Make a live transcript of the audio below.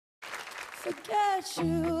Forget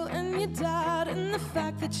you and your dad and the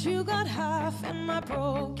fact that you got half and my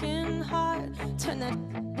broken heart. Turn that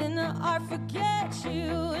into art. Forget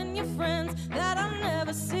you and your friends that I'll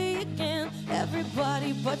never see again.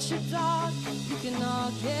 Everybody but your dog, you can all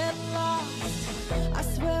get lost. I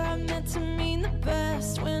swear I meant to mean the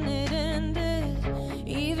best when it ended.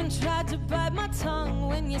 Even tried to bite my tongue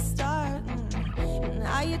when you started. And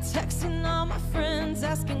now you're texting all my friends,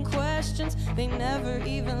 asking questions. They never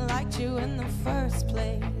even liked you in the first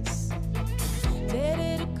place.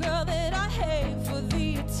 Dated a girl that I hate for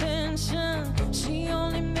the attention. She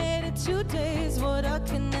only made it 2 days, what a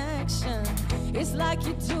connection. It's like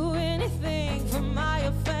you'd do anything for my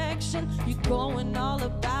affection. You're going all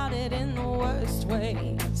about it in the worst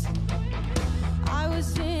ways. I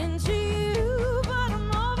was into you, but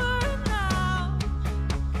I'm over it now.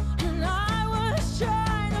 And I was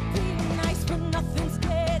trying to be nice, but nothing's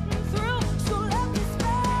getting through. So let me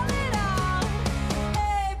spell it out.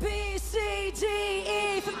 A, B, C, D,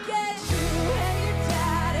 E. Forget you and your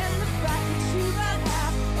dad and the fact that you got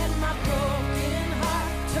half and my broken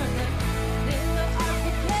heart. Turn it into art.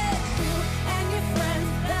 Forget you and your friends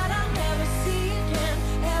that I'll never see again.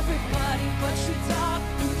 Everybody but your dog,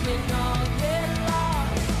 you can all get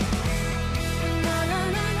lost. Na na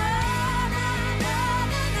na na na na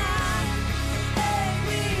na na. A, B,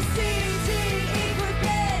 C, D, E.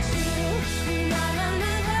 Forget you. Na na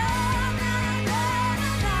na na na na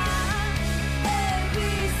na na. A, B,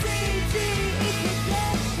 C, D, E.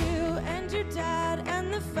 Forget you and your dad and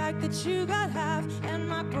the fact that you got half and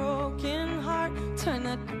my broken heart. Turn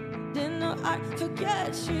that into art.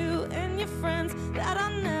 Forget you and your friends that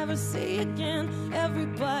I'll never see again.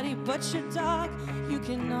 Everybody but your dog, you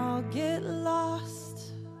can all get lost.